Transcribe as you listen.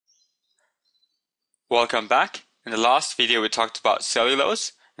Welcome back. In the last video we talked about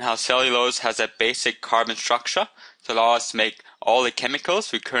cellulose and how cellulose has a basic carbon structure to allow us to make all the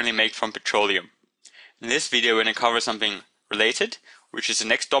chemicals we currently make from petroleum. In this video we're going to cover something related, which is the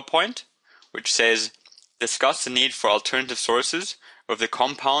next dot point, which says discuss the need for alternative sources of the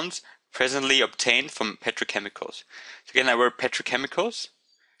compounds presently obtained from petrochemicals. So again, that word petrochemicals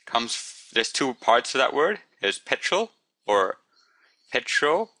there's two parts to that word. There's petrol or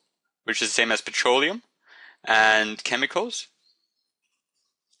petro, which is the same as petroleum, and chemicals.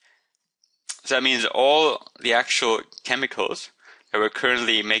 So that means all the actual chemicals that we're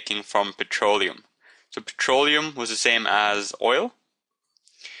currently making from petroleum. So petroleum was the same as oil.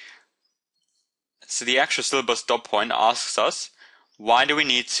 So the actual syllabus dot point asks us, why do we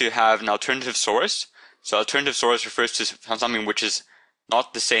need to have an alternative source? So alternative source refers to something which is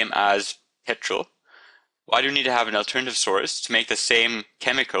not the same as petrol. Why do we need to have an alternative source to make the same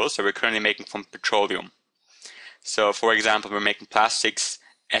chemicals that we're currently making from petroleum? So for example, we're making plastics,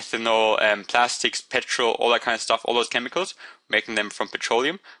 ethanol, plastics, petrol, all that kind of stuff, all those chemicals, we're making them from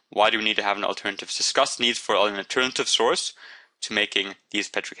petroleum. Why do we need to have an alternative? Discuss needs for an alternative source to making these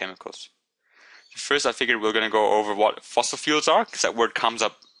petrochemicals. First, I figured we're going to go over what fossil fuels are, because that word comes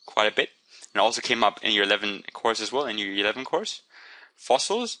up quite a bit, and also came up in your 11 course as well, in your 11 course.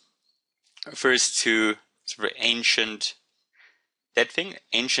 Fossils refers to sort of ancient dead thing,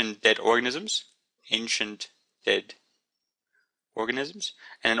 ancient dead organisms, and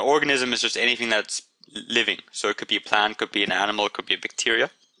an organism is just anything that's living. So it could be a plant, could be an animal, it could be a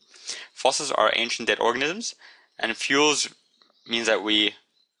bacteria. Fossils are ancient dead organisms, and fuels means that we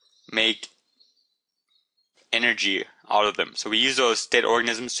make energy out of them. So we use those dead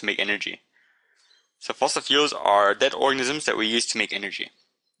organisms to make energy. So fossil fuels are dead organisms that we use to make energy.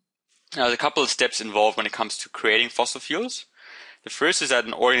 Now there's a couple of steps involved when it comes to creating fossil fuels. The first is that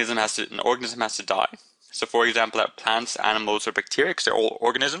an organism has to die. So for example, that plants, animals, or bacteria, because they're all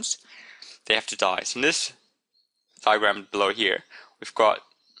organisms, they have to die. So in this diagram below here, we've got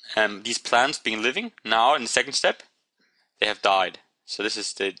these plants being living. Now in the second step, they have died. So this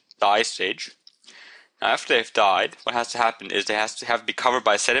is the die stage. Now after they've died, what has to happen is they have to be covered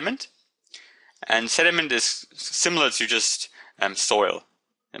by sediment. And sediment is similar to just soil.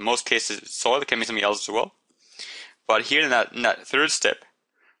 In most cases, soil. It can be something else as well. But here in that third step,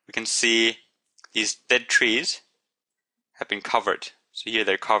 we can see these dead trees have been covered. So here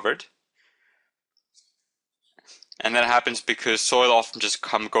they're covered. And that happens because soil often just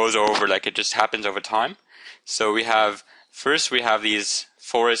goes over, like it just happens over time. So first we have these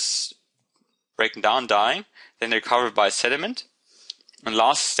forests breaking down, dying. Then they're covered by sediment. And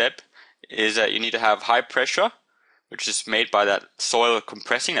last step is that you need to have high pressure, which is made by that soil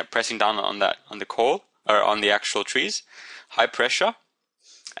compressing, that pressing down on the coal, or on the actual trees. High pressure,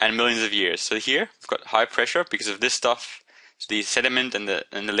 and millions of years. So here, we've got high pressure because of this stuff, so the sediment and the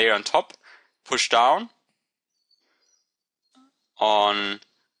layer on top, push down on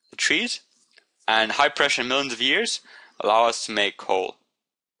the trees, and high pressure and millions of years allow us to make coal.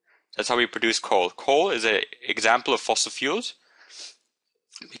 That's how we produce coal. Coal is an example of fossil fuels,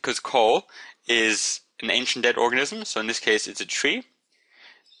 because coal is an ancient dead organism, so in this case it's a tree,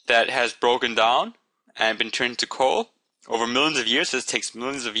 that has broken down and been turned to coal over millions of years. This takes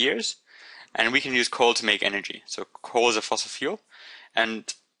millions of years, and we can use coal to make energy. So coal is a fossil fuel,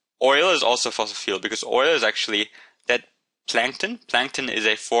 and oil is also a fossil fuel, because oil is actually dead plankton. Plankton is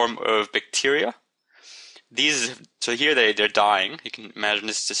a form of bacteria. So here they're dying. You can imagine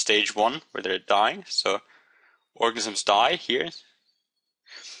this is stage 1 where they're dying. So organisms die here.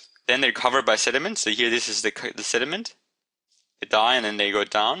 Then they're covered by sediment. So here this is the sediment. They die and then they go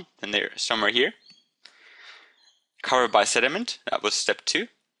down. Then they're somewhere here, covered by sediment. That was step 2.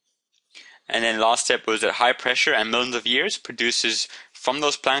 And then last step was that high pressure and millions of years from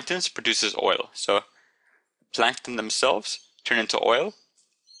those planktons produces oil. So plankton themselves turn into oil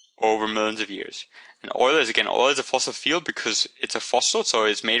over millions of years. And oil is a fossil fuel because it's a fossil, so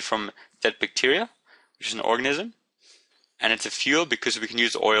it's made from dead bacteria, which is an organism. And it's a fuel because we can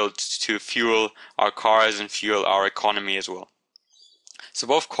use oil to fuel our cars and fuel our economy as well. So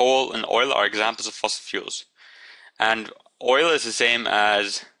both coal and oil are examples of fossil fuels. And oil is the same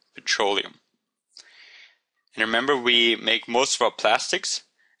as petroleum. And remember, we make most of our plastics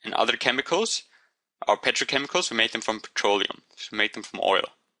and other chemicals, our petrochemicals, we make them from petroleum. So we make them from oil.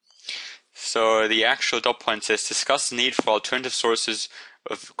 So the actual dot point says, discuss the need for alternative sources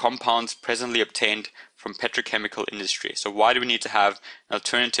of compounds presently obtained from petrochemical industry. So why do we need to have an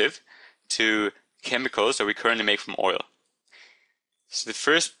alternative to chemicals that we currently make from oil? So the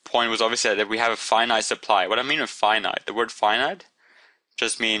first point was obviously that we have a finite supply. What I mean with finite, the word finite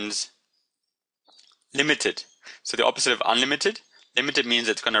just means limited. So the opposite of unlimited, limited means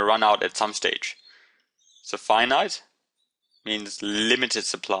it's going to run out at some stage. So finite means limited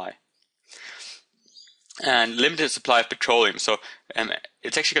supply. And limited supply of petroleum. So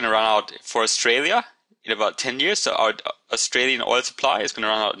it's actually going to run out for Australia in about 10 years. So our Australian oil supply is going to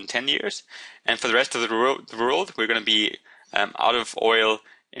run out in 10 years. And for the rest of the world, we're going to be out of oil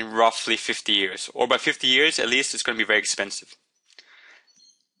in roughly 50 years. Or by 50 years, at least, it's going to be very expensive.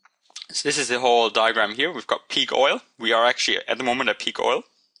 So this is the whole diagram here. We've got peak oil. We are actually at the moment at peak oil.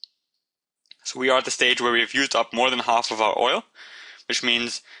 So we are at the stage where we've used up more than half of our oil, which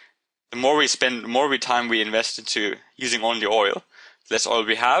means the more we spend, the more time we invest into using only oil, the less oil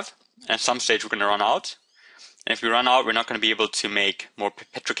we have, and at some stage we're going to run out. And if we run out, we're not going to be able to make more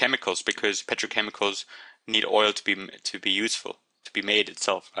petrochemicals, because petrochemicals need oil to be useful, to be made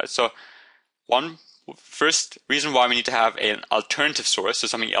itself. Right? So one first reason why we need to have an alternative source, so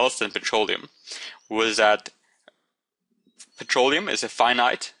something else than petroleum, was that petroleum is a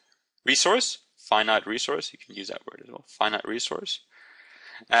finite resource. Finite resource, you can use that word as well. Finite resource.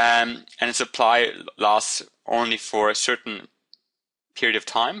 And its supply lasts only for a certain period of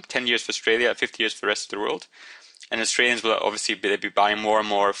time, 10 years for Australia, 50 years for the rest of the world. And Australians will obviously be buying more and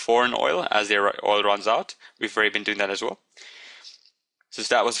more foreign oil as their oil runs out. We've already been doing that as well. So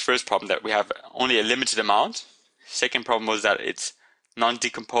that was the first problem, that we have only a limited amount. Second problem was that it's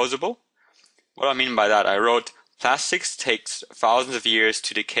non-decomposable. What I mean by that, I wrote plastics takes thousands of years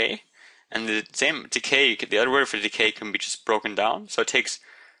to decay. And the same decay, the other word for decay can be just broken down. So it takes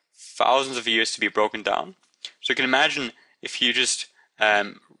thousands of years to be broken down. So you can imagine if you just,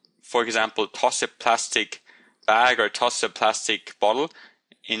 for example, toss a plastic bag or toss a plastic bottle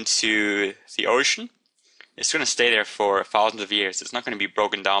into the ocean, it's going to stay there for thousands of years. It's not going to be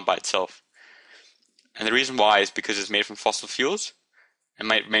broken down by itself. And the reason why is because it's made from fossil fuels and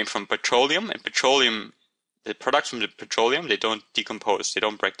made from petroleum. And petroleum, the products from the petroleum, they don't decompose, they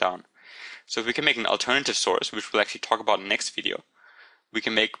don't break down. So if we can make an alternative source, which we'll actually talk about in the next video, we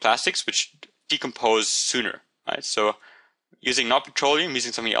can make plastics which decompose sooner, right? So using not petroleum,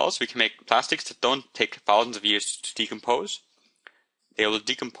 using something else, we can make plastics that don't take thousands of years to decompose. They will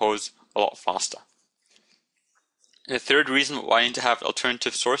decompose a lot faster. And the third reason why I need to have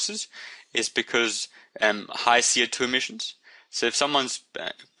alternative sources is because high CO2 emissions. So if someone's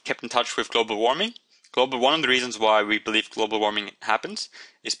kept in touch with global warming, one of the reasons why we believe global warming happens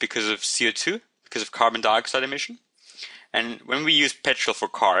is because of CO2, because of carbon dioxide emission. And when we use petrol for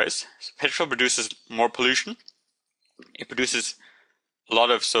cars, petrol produces more pollution. It produces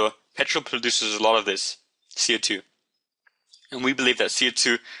petrol produces a lot of this CO2. And we believe that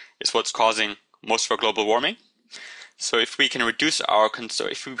CO2 is what's causing most of our global warming. So if we can produce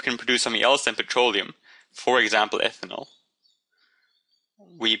something else than petroleum, for example ethanol,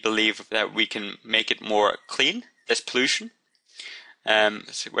 we believe that we can make it more clean, less pollution,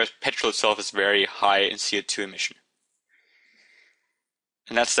 whereas petrol itself is very high in CO2 emission.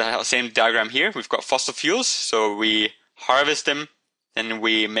 And that's the same diagram here. We've got fossil fuels, so we harvest them, then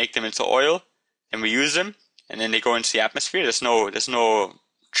we make them into oil, and we use them, and then they go into the atmosphere. There's no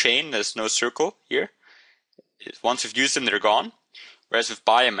chain, there's no circle here. Once we've used them, they're gone. Whereas with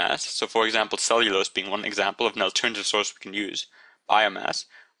biomass, so for example, cellulose being one example of an alternative source we can use, biomass,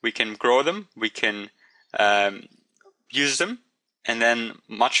 we can grow them, we can use them, and then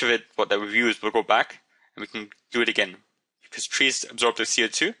much of it, what that we've used, will go back, and we can do it again. Because trees absorb the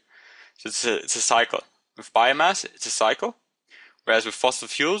CO2, so it's a cycle. With biomass, it's a cycle, whereas with fossil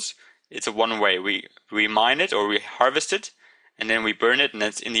fuels, it's a one-way. We mine it or we harvest it, and then we burn it, and then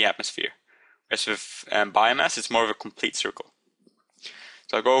it's in the atmosphere. Whereas with biomass, it's more of a complete circle.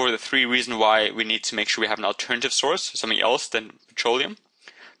 So I'll go over the three reasons why we need to make sure we have an alternative source, something else than petroleum.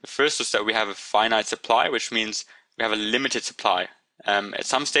 The first is that we have a finite supply, which means we have a limited supply. At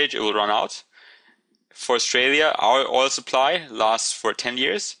some stage, it will run out. For Australia, our oil supply lasts for 10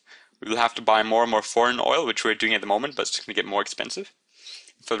 years. We will have to buy more and more foreign oil, which we're doing at the moment, but it's going to get more expensive.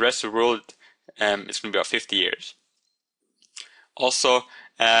 For the rest of the world, it's going to be about 50 years. Also,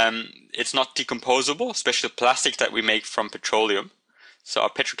 it's not decomposable, especially the plastics that we make from petroleum. So our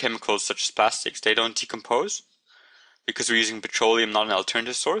petrochemicals, such as plastics, they don't decompose because we're using petroleum, not an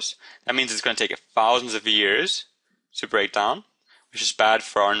alternative source. That means it's going to take thousands of years to break down, which is bad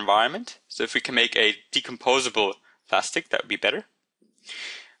for our environment. So if we can make a decomposable plastic, that would be better.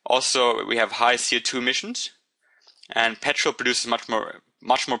 Also, we have high CO2 emissions, and petrol produces much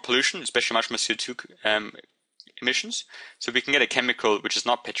more pollution, especially much more CO2 emissions. So if we can get a chemical which is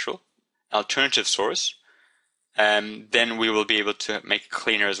not petrol, an alternative source, then we will be able to make it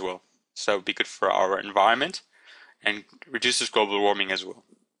cleaner as well. So that would be good for our environment and reduces global warming as well.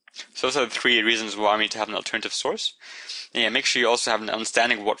 So those are the 3 reasons why we need to have an alternative source. And yeah, make sure you also have an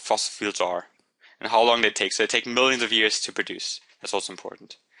understanding of what fossil fuels are and how long they take. So they take millions of years to produce. That's also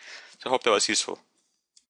important. So I hope that was useful.